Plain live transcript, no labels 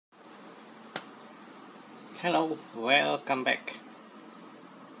Hello, welcome back,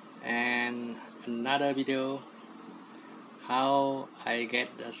 and another video how I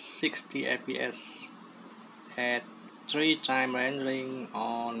get the 60 fps at 3 time rendering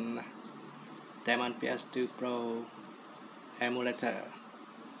on Demon PS2 Pro emulator.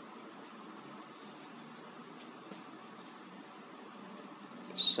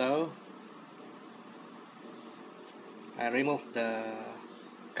 So I remove the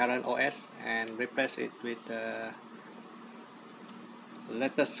current OS and replace it with the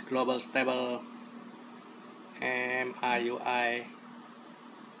latest global stable MIUI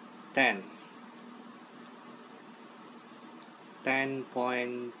 10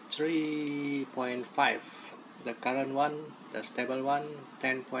 10.3.5. The current one, the stable one,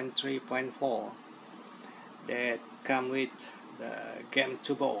 10.3.4, that come with the game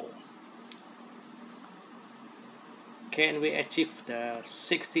turbo. Can we achieve the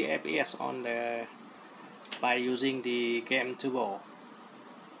 60 fps on the by using the game turbo?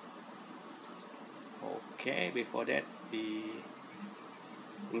 Okay, before that we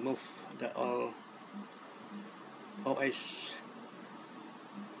remove the all OS.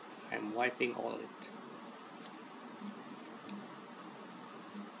 I'm wiping all it.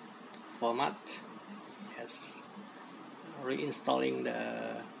 Format, yes. Reinstalling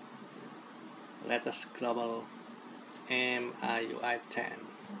the latest global MIUI 10.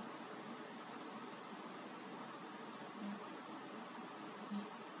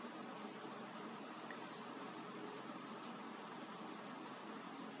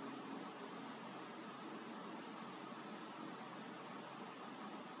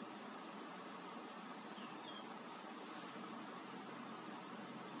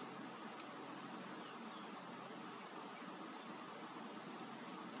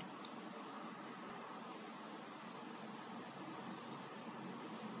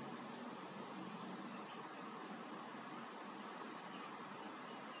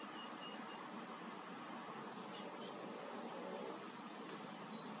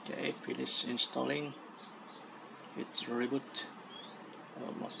 Okay, finish installing. It's reboot,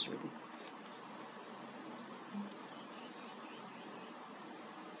 almost reboot.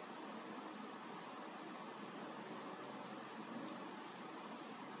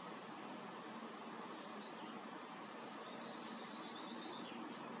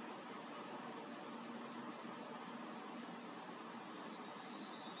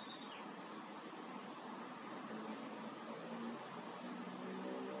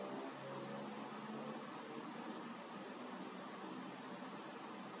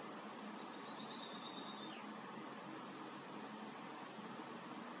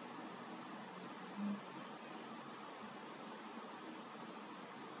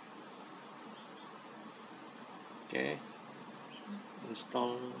 Okay,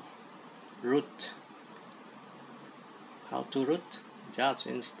 install root. How to root? Just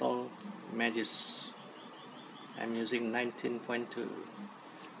install images. I'm using 19.2.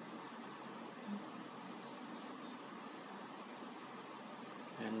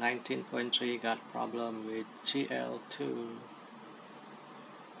 And 19.3 got problem with GL2,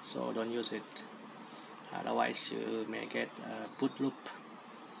 so don't use it. Otherwise you may get a boot loop.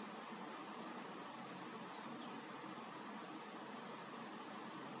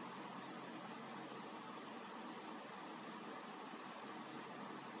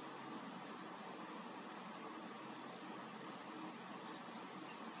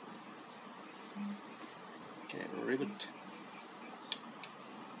 Okay, reboot.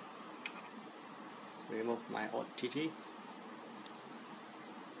 Remove my OTG.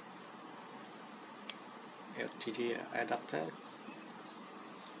 LTG adapter.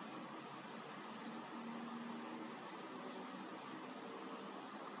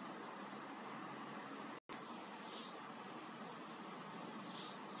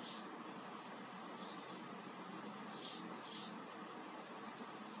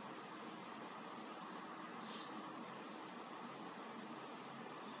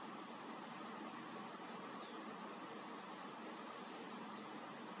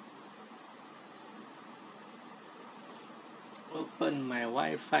 Open my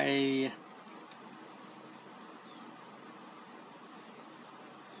Wi-Fi.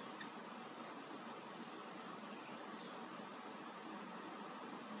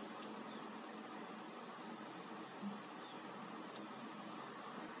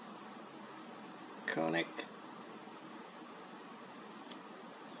 Connect.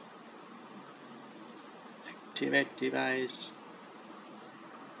 Activate device.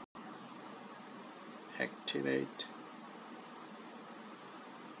 Activate.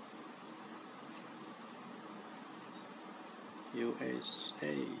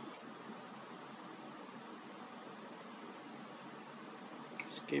 USA.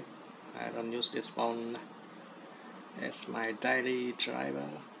 skip. I don't use this one as my daily driver.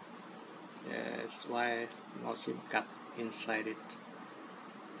 Yes, why no SIM card inside it.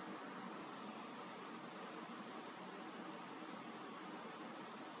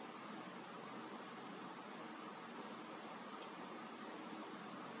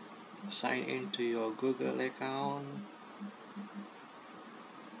 Sign into your Google account.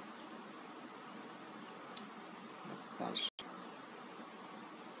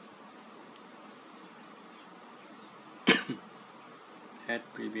 Add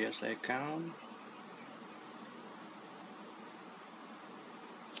previous account.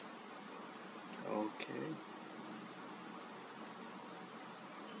 Okay.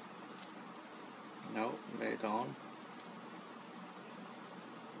 No, later on.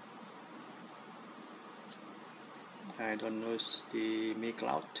 I don't use the Mi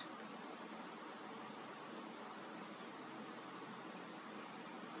Cloud.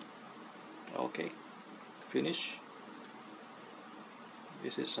 Okay, finish.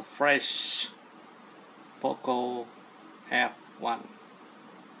 This is a fresh Poco F1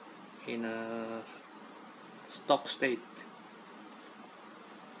 in a stock state,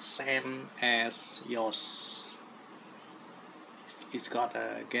 same as yours. It's got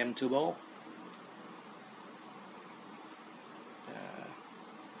a game turbo,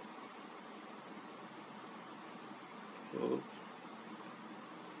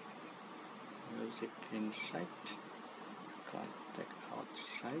 music inside, contact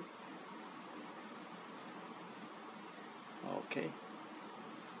outside. Okay,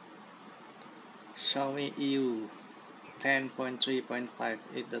 Xiaomi EU 10.3.5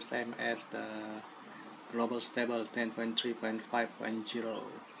 is the same as the global stable 10.3.5.0.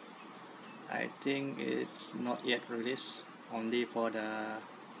 I think it's not yet released, only for the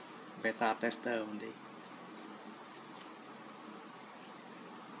beta tester only.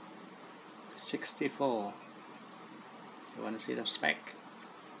 64. You want to see the spec?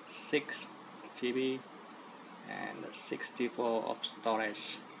 6 GB and 64 of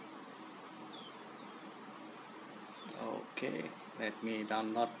storage. Okay, let me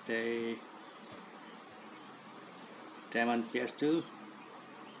download the Demon PS2,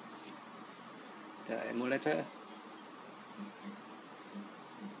 the emulator,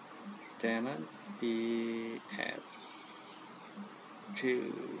 Demon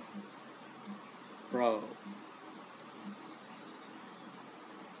PS2 Pro.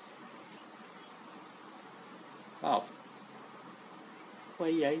 Wow,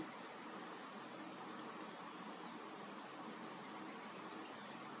 quay vậy?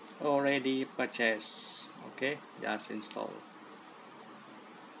 Already purchased. Okay, just install.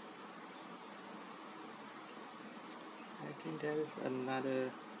 I think there is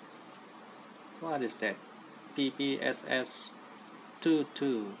another. What is that? PPSS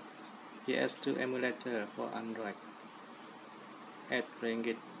 22 PS2 emulator for Android. 8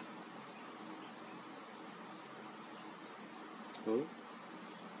 ringgit. Who?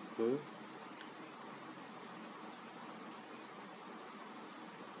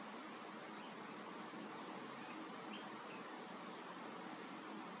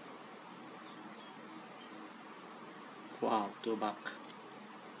 Wow, $2.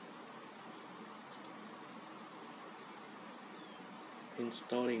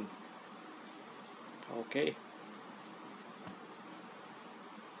 Installing. Okay.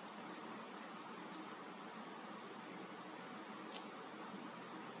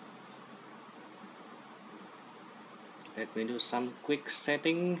 Let me do some quick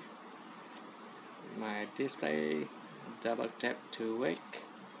setting. My display, double tap to wake,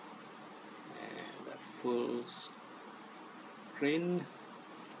 and a full screen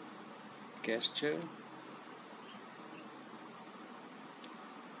gesture,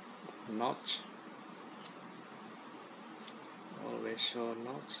 notch, always show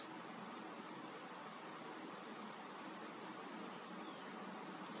notch.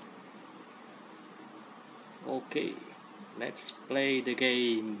 Okay, let's play the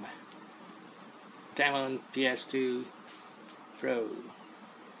game. Demon PS2 Pro.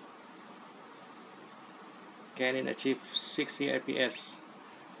 Can it achieve 60 FPS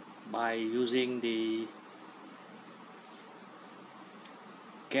by using the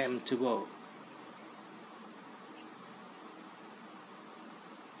game turbo?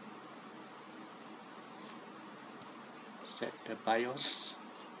 Set the BIOS.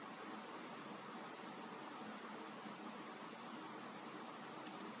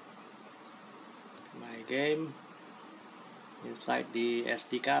 My game inside the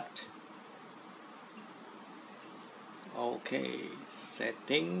SD card. Okay,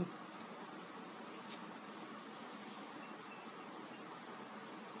 setting.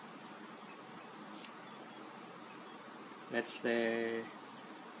 let's say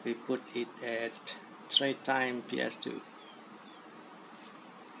we put it at 3 times PS2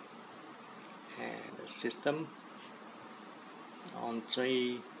 and the system on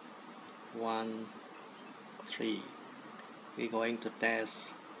 3, 1, 3. We're going to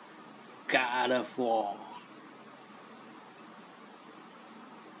test God of War.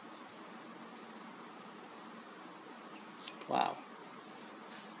 Wow.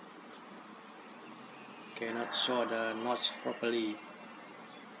 Cannot show the notch properly.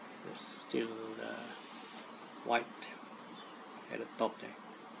 There's still white at the top there.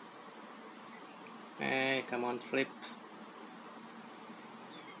 Hey, come on, flip.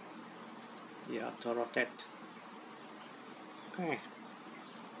 You have to rotate. Hey,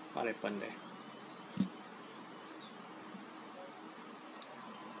 what happened there?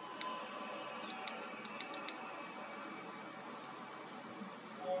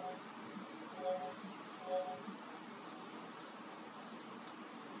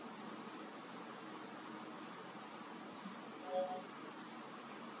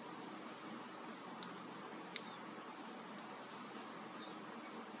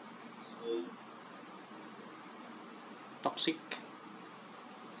 Toxic.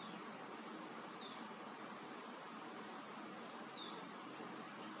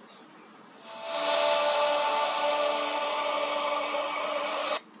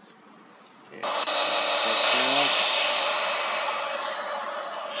 Yes,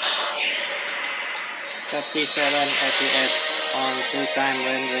 that 37 FPS on 2-time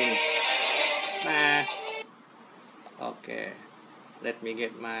rendering. Okay, let me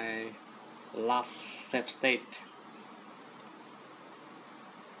get my last save state.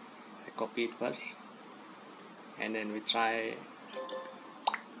 I copy it first, and then we try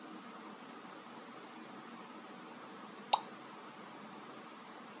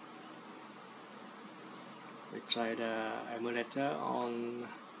the emulator on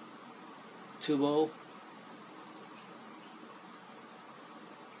Turbo,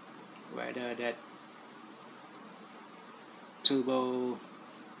 whether that Turbo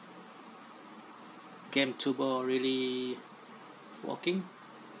game Turbo really working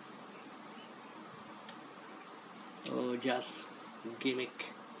or just gimmick.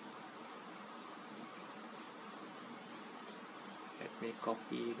 Let me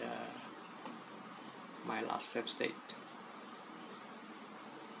copy my last save state.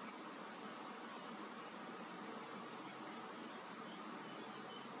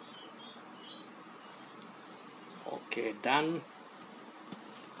 Okay, done.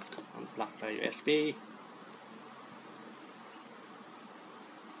 Unplug the USB.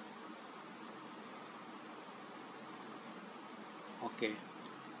 Okay,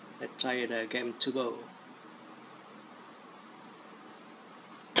 let's try the game Turbo.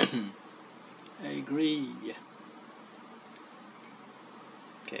 I agree.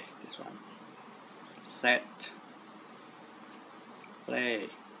 Okay, this one. Set. Play.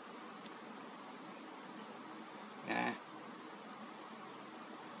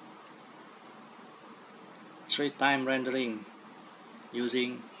 3-time rendering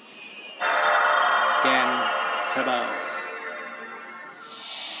using game Turbo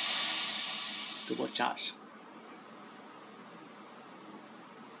charge.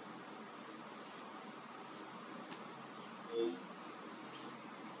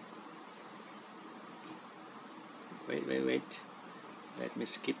 Wait. Let me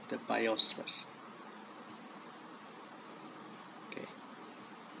skip the BIOS first. Okay.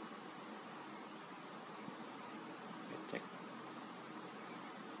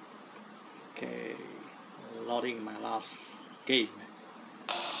 Okay, loading my last game.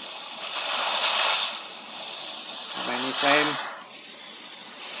 How many frames?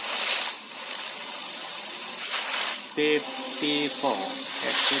 54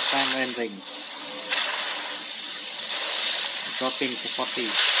 at 2-time rendering. Dropping to 40.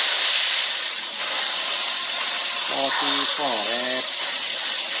 44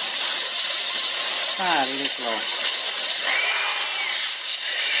 at really slow.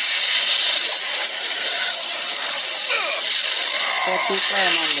 40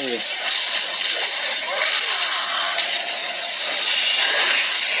 frames only.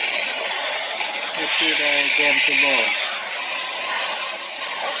 Let's see the game Turbo.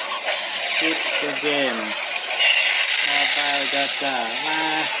 Skip the game. Mobile data.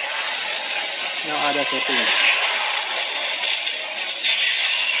 No other setting.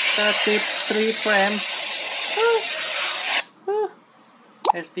 33 frames.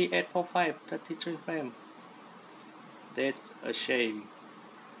 SD845, 33 frames. That's a shame.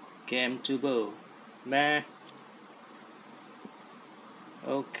 Game Turbo. Meh.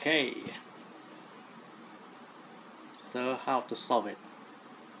 Okay. So how to solve it?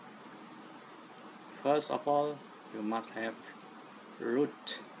 First of all, you must have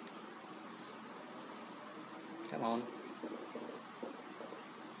root. Come on.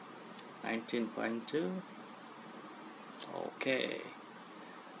 19.2. Okay.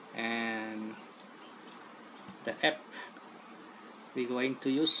 And the app we're going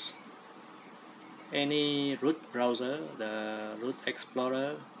to use any root browser, the root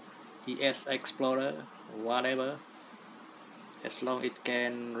explorer, ES Explorer, whatever, as long it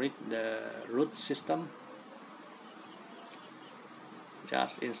can read the root system,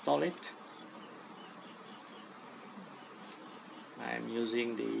 just install it. I'm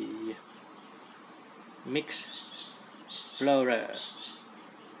using the Mix Explorer.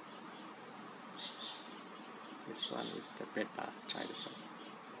 This one is the beta. Try this one.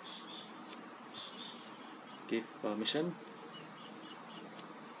 Give permission.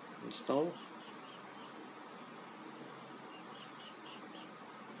 Install.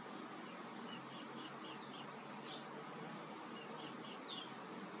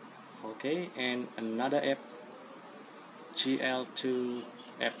 Okay, and another app, GL2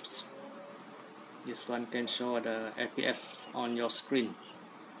 apps. This one can show the FPS on your screen.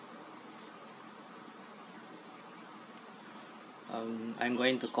 I'm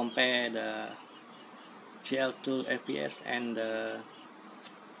going to compare the GL2 FPS and the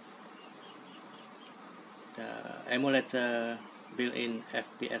emulator built-in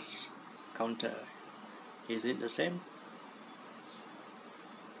FPS counter. Is it the same?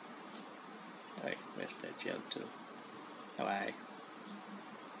 Wait, where's the GL2? Oh, I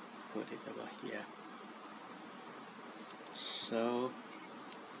put it over here. So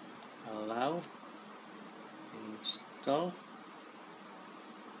allow, install,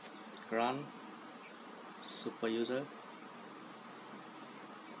 run, super user.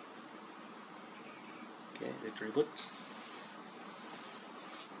 Okay, it reboots.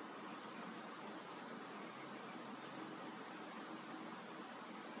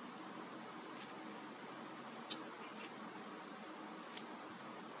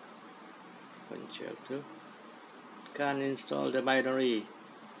 GL2. Can install the binary.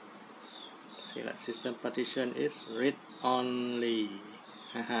 Select system partition is read only.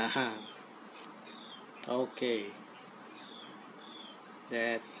 Okay,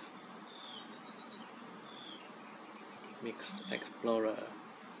 that's Mix Explorer.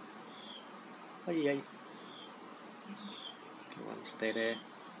 Oh yeah, come on, stay there.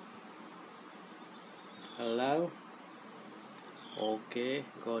 Allow. Okay,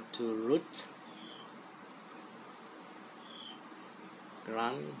 go to root,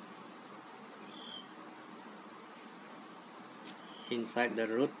 run. Inside the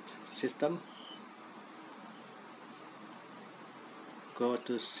root system, go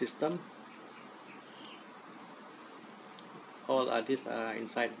to system. All of these are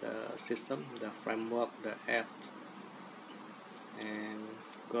inside the system, the framework, the app, and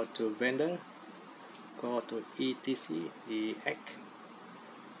go to vendor, go to etc, the egg,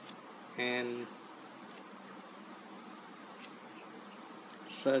 and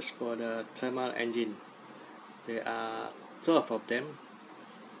search for the thermal engine. There are 12 of them.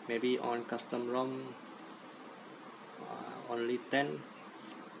 Maybe on custom ROM only 10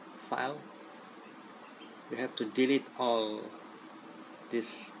 file. You have to delete all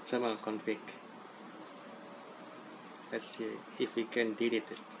this thermal config. Let's see if we can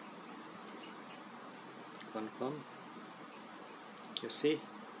delete it. Confirm. You see,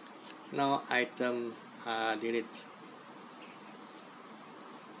 now item delete.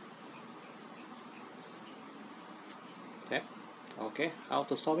 Tap. Okay, how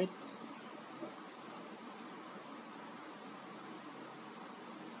to solve it?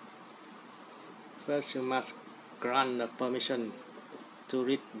 First, you must grant the permission to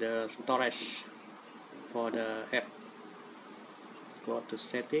read the storage for the app. Go to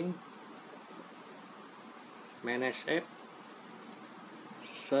setting, manage app,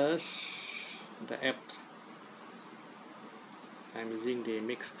 search the app. I'm using the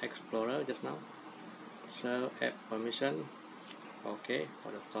Mix Explorer just now. So app permission, okay,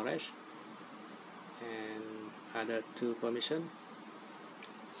 for the storage, and other two permission.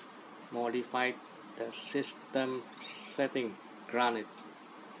 Modify the system setting, grant it,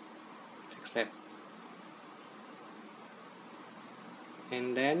 accept,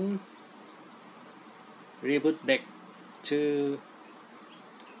 and then reboot back to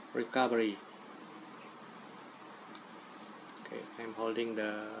recovery. Okay, I'm holding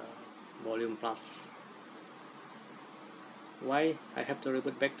the volume plus. Why I have to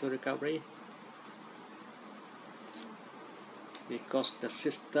reboot back to recovery? Because the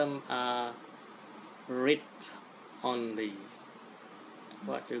system read only.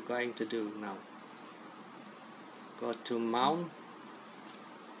 What you're going to do now? Go to mount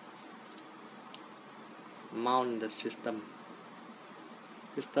the system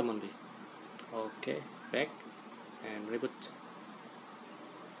only. Okay, back and reboot.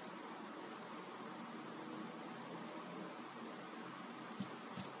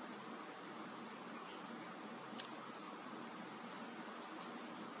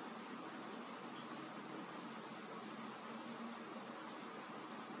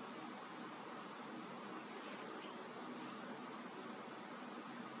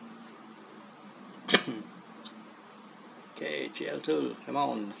 Okay, GL2, come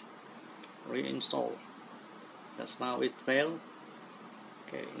on, reinstall. Just now it failed.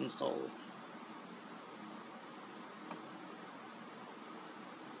 Okay, install.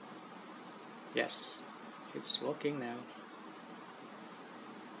 Yes, it's working now.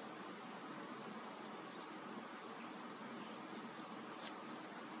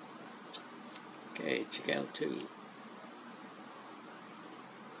 Okay, GL2.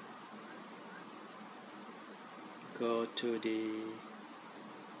 Go to the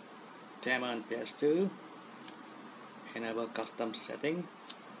demo on PS2. Enable custom setting.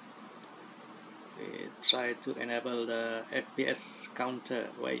 We try to enable the FPS counter.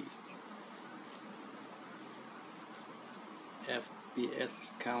 Wait,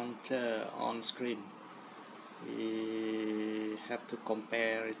 FPS counter on screen. We have to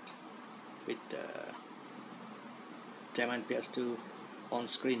compare it with the demo on PS2 on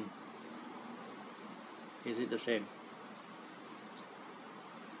screen. Is it the same?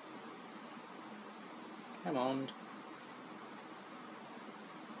 Come on.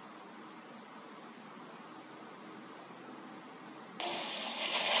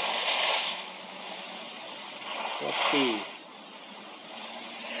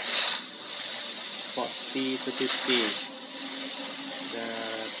 Forty to 50. The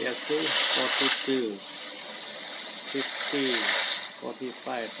PS2 42, 50,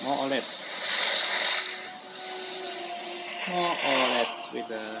 45, more or less. With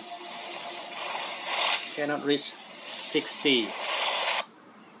the cannot reach 60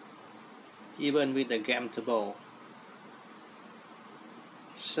 even with the game turbo.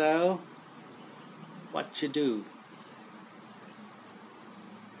 So what you do,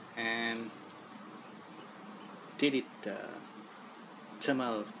 and delete the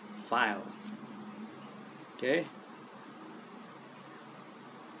terminal file. Okay,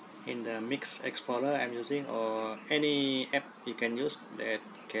 in the Mix Explorer I'm using, or any app you can use that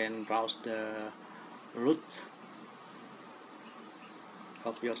can browse the root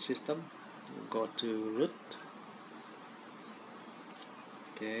of your system. Go to root.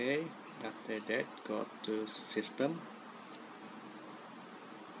 Okay, after that go to system,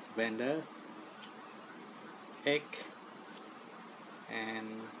 vendor, egg,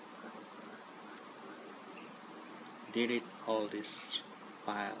 and delete all this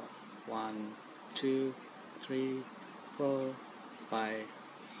file. 1, 2, 3, 4, 5,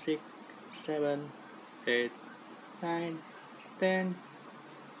 6, 7, 8, 9, 10,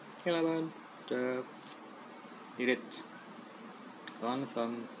 11, 12. Delete.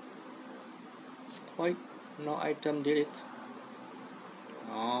 Confirm. Wait, no item delete.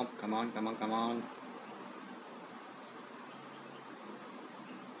 Oh, come on.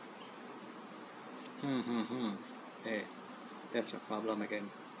 Hey, that's a problem again.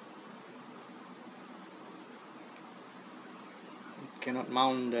 It cannot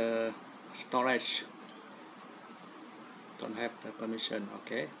mount the storage. Don't have the permission.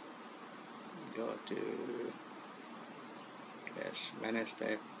 Okay. Go to manage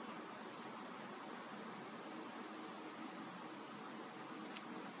the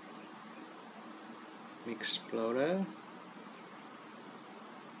Explorer.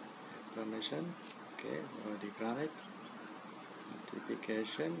 Permission. Okay, already granted.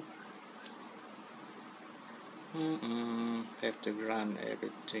 Notification. Have to grant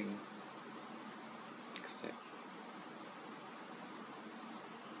everything except.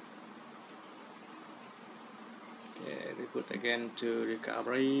 Okay, reboot again to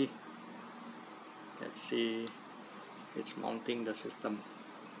recovery. Let's see, it's mounting the system.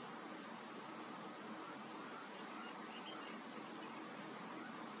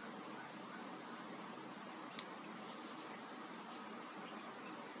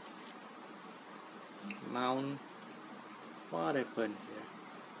 Mount. What happened here?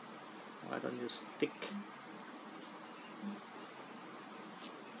 Why don't you stick?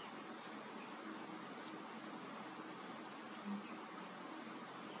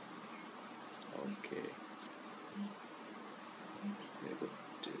 Okay. Reboot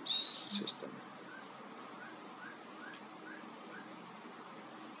to system.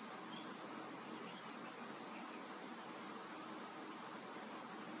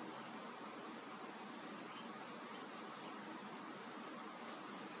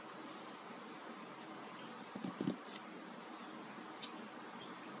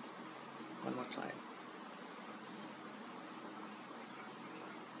 more time.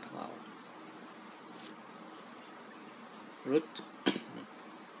 Wow. Root.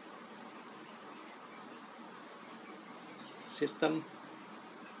 System,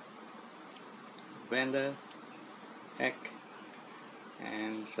 vendor, hack,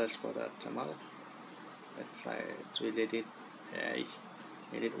 and search for the terminal. Let's say we did it.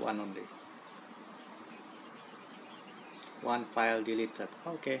 We did one only. One file deleted.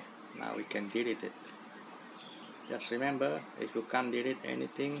 Okay, now we can delete it. Just remember, if you can't delete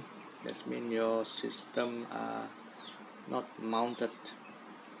anything, that means your system are not mounted.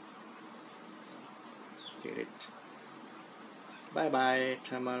 Delete. Bye bye,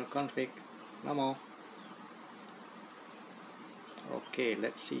 terminal config. No more. Okay,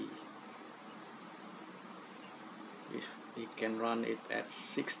 let's see if we can run it at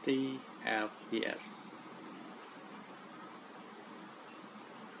 60 FPS.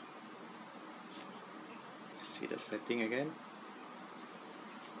 See the setting again.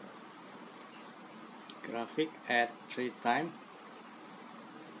 Graphic at 3 times.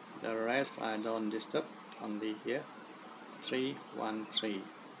 The rest I don't disturb, only here. 313.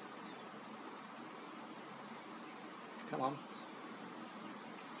 Come on.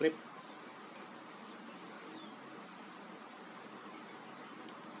 Flip.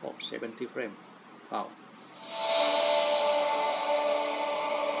 Oh, 70 frame. Wow.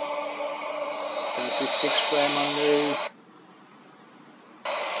 36 frame only.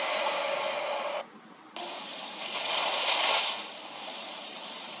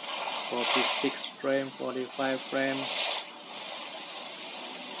 Forty-six frame, 45 frame.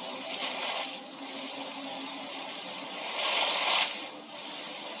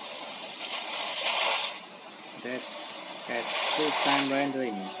 That's at 2-time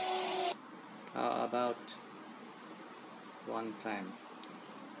rendering. How about 1 time?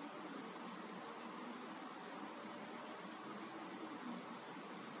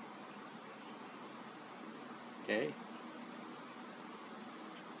 Okay.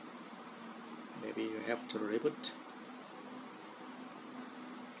 Maybe you have to reboot.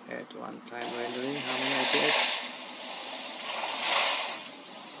 At 1-time rendering, how many FPS?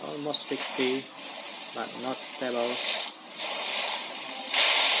 Almost 60, but not stable.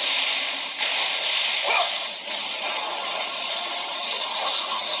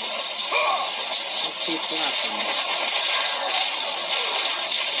 50 plus.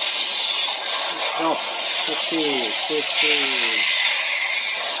 Drop. 50.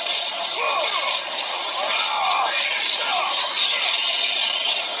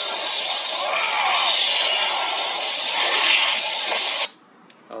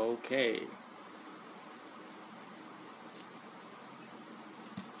 Okay.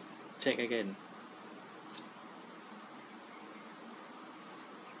 Check again.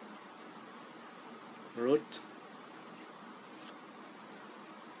 Root.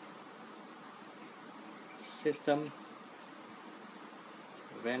 System.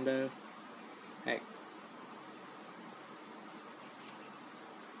 Vendor. Hack.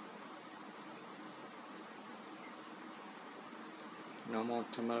 Normal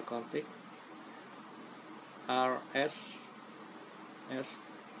terminal config. RS. S.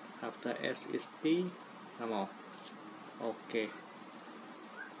 After S is T. No more. Okay.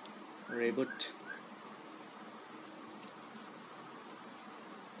 Reboot.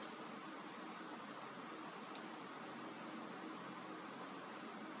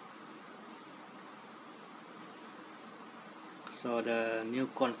 So the new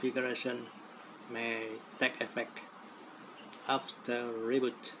configuration may take effect after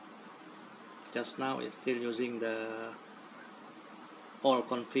reboot. Just now it's still using the old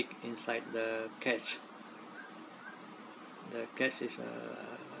config inside the cache. The cache is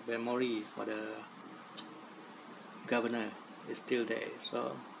a memory for the governor. It's still there.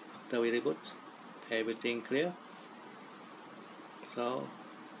 So after we reboot, everything clear. So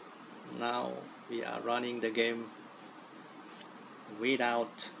now we are running the game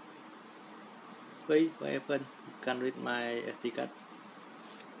without. Wait, what happened? Can't read my SD card.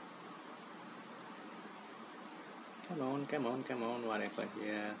 Come on, what happened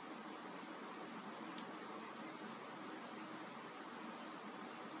here?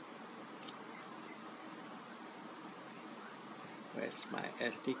 Where's my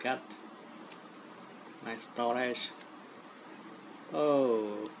SD card? My storage.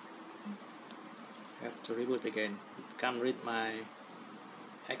 Oh, have to reboot again. It can't read my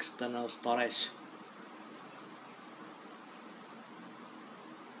external storage.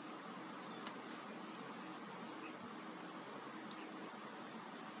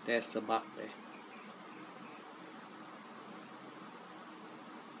 There's a bug there.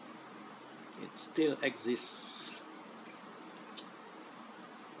 still exists.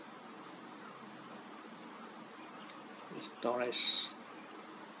 Storage.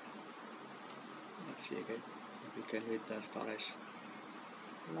 Let's see again if we can read the storage.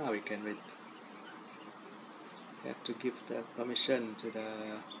 Now we can read. You have to give the permission to the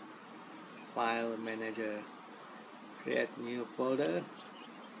file manager. Create new folder.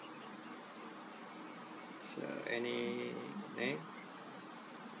 So any name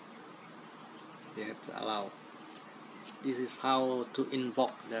you have to allow. This is how to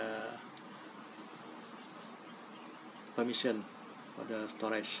invoke the permission for the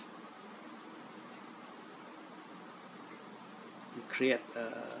storage. You create a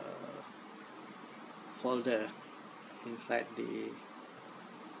folder inside the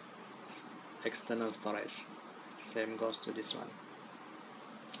external storage. Same goes to this one.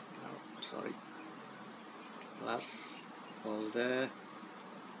 Oh, sorry. Plus folder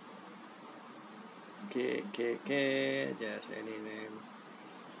KKK, just any name.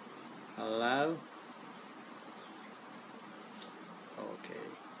 Allow. Okay.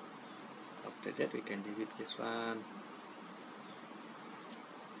 After that we can delete this one.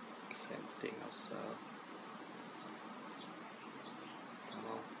 Same thing also.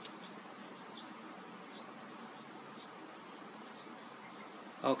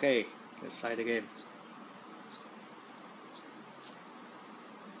 Okay, let's try it again.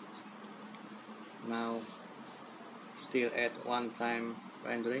 Now still at one time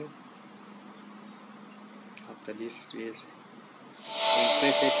rendering. After this we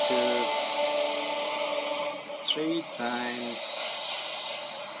increase it to 3 times.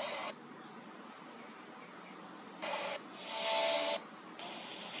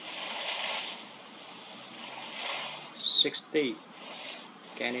 $60.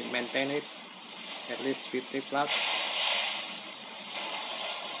 Can it maintain it? At least 50 plus?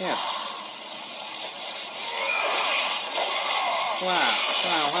 Yeah. Wow.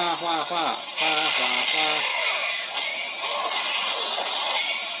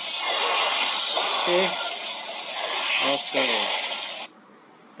 Okay. Okay.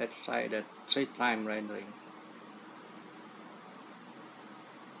 Let's try the 3 time rendering.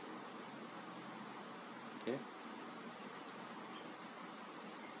 Okay.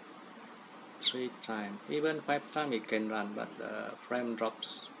 3 times, even 5 times it can run, but the frame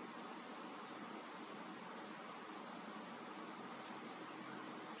drops.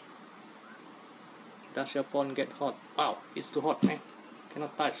 Does your phone get hot? Wow, it's too hot, man.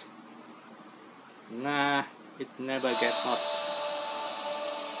 Cannot touch. Nah, it never get hot.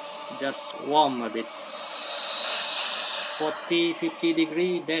 Just warm a bit. 40-50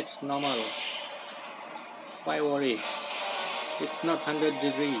 degree, that's normal. Why worry? It's not 100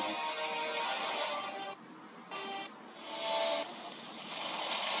 degrees.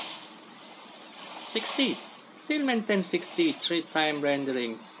 60. Still maintain 60. 3 time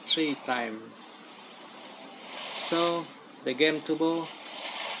rendering. 3 time. So the game turbo,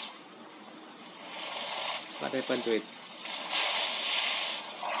 what happened to it?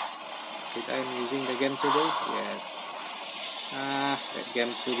 Did I using the game turbo? Yes. That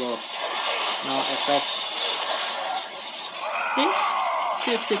game turbo. No effect. See?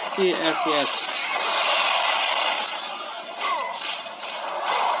 Still 60 FPS.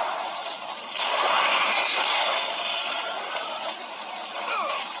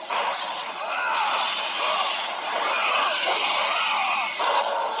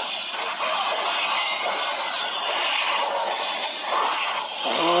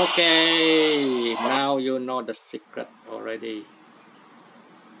 Okay, now you know the secret already.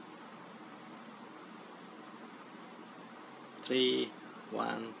 3,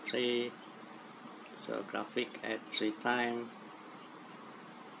 1, 3. So graphic at 3 times.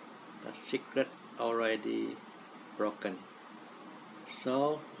 The secret already broken.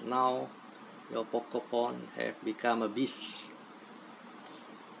 So now your Pocophone have become a beast.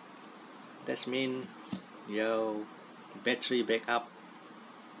 That means your battery backup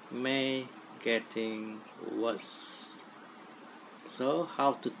may getting worse. So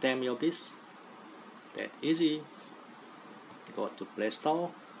how to tame your beast? That easy. Go to Play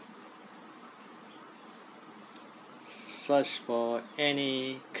Store, search for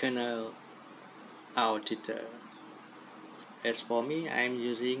any kernel auditor. As for me, I am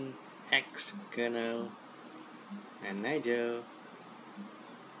using X kernel manager.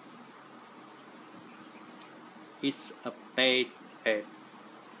 It's a paid app.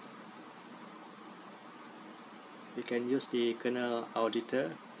 You can use the kernel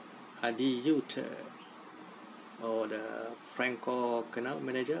auditor, or the Franco kernel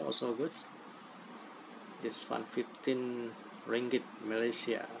manager, also good. This one 15 ringgit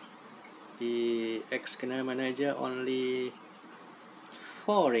Malaysia. the Xkernel Manager only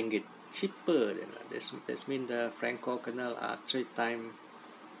 4 ringgit cheaper. This means the Franco kernel are 3 times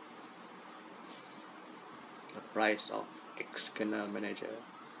the price of Xkernel Manager.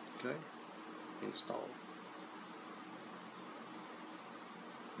 Okay, install.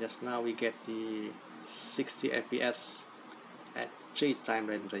 Just now we get the 60 FPS at 3 times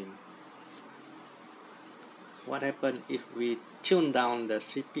rendering. What happens if we tune down the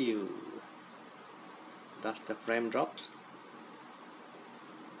CPU? Does the frame drops?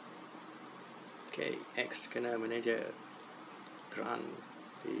 Okay, Xkernel Manager run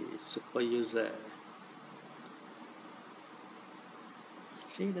the super user.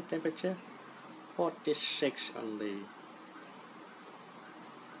 See the temperature? 46 only.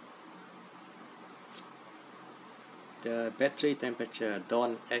 The battery temperature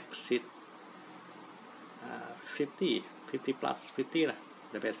don't exceed 50 plus 50 lah,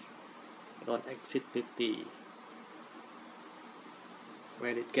 the best. Don't exceed 50.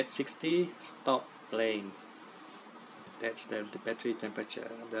 When it gets 60, stop playing. That's the battery temperature.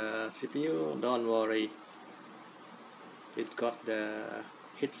 The CPU, don't worry, it got the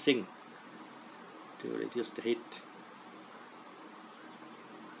heat sink to reduce the heat.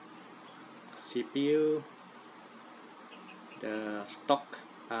 CPU, the stock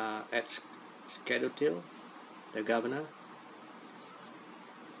at schedule till the governor.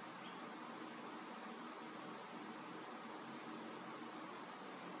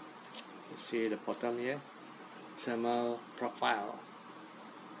 You see the bottom here, thermal profile.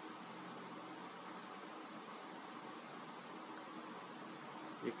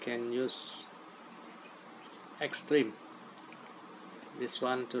 You can use extreme, this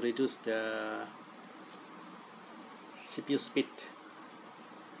one to reduce the CPU speed,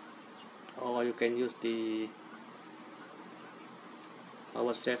 or you can use the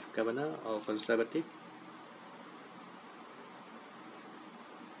power save governor or conservative.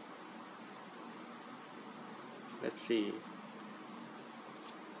 Let's see,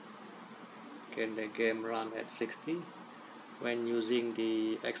 can the game run at 60 when using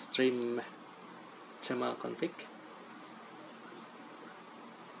the extreme thermal config?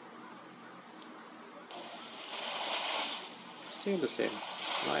 Still the same,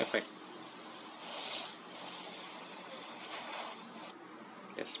 no effect.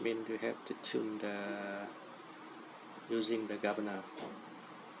 That means you have to tune the using the governor.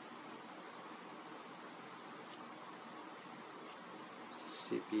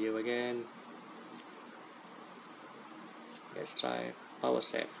 CPU again. Let's try power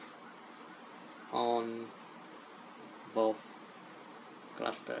save on both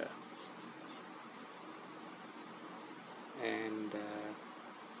cluster, and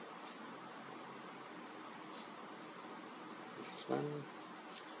this one.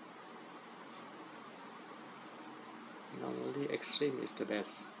 Normally extreme is the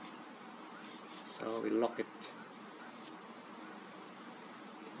best, so we lock it.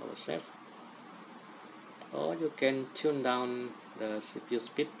 Power save. Or you can tune down the CPU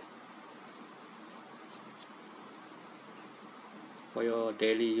speed for your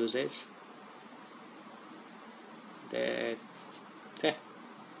daily usage. That's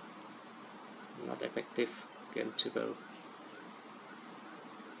not effective, game table.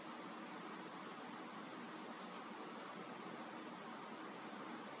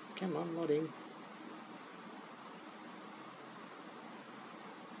 Come on, loading.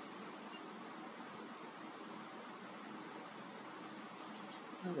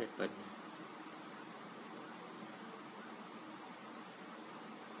 What happened?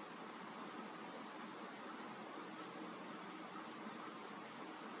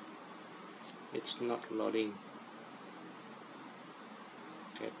 It's not loading.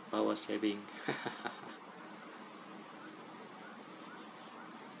 Get power saving.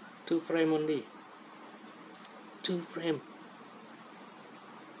 2 frame only. 2 frame.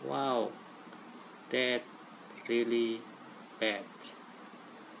 Wow, that really bad.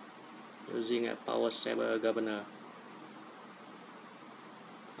 Using a power saver governor.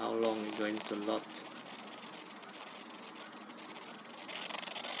 How long is going to load?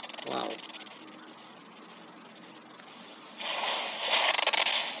 Wow.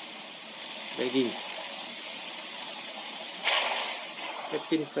 Lagging.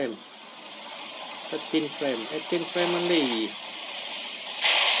 18 frame. 13 frame. 18 frame only.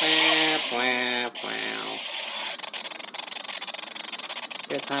 Wow.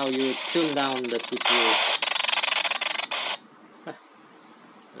 That's how you tune down the CPU.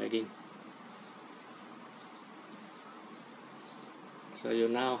 Lagging. So you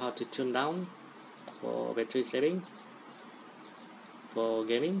know how to tune down for battery saving, for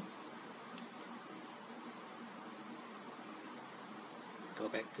gaming. go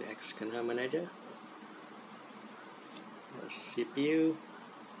back to X Control Manager, the CPU,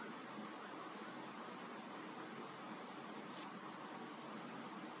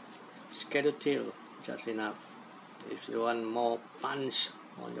 schedule till just enough. If you want more punch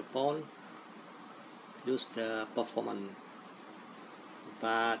on your phone, use the performance,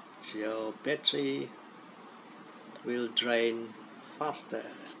 but your battery will drain faster,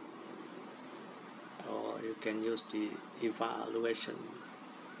 or you can use the evaluation.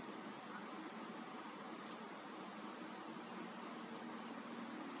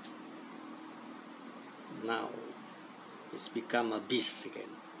 Now it's become a beast again.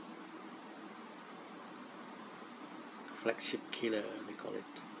 Flagship killer, we call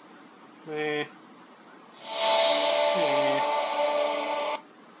it.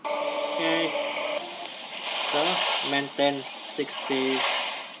 So maintain 60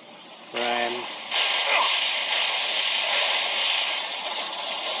 frames.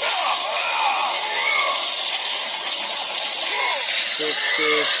 60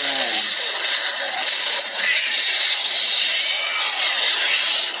 frames.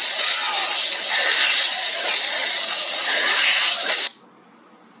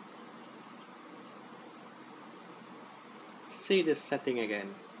 See this setting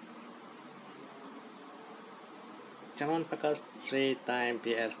again. Jangan focus 3 times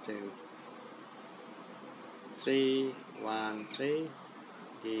PS2. 313.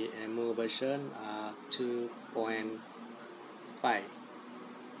 The emu version 2.5.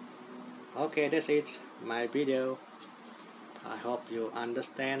 Okay, that's it. My video. I hope you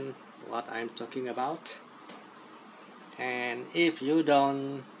understand what I'm talking about. And if you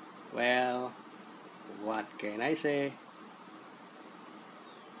don't, well, what can I say?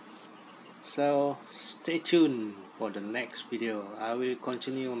 So stay tuned for the next video. I will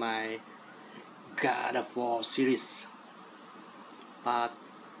continue my God of War series part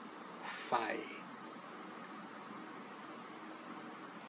 5.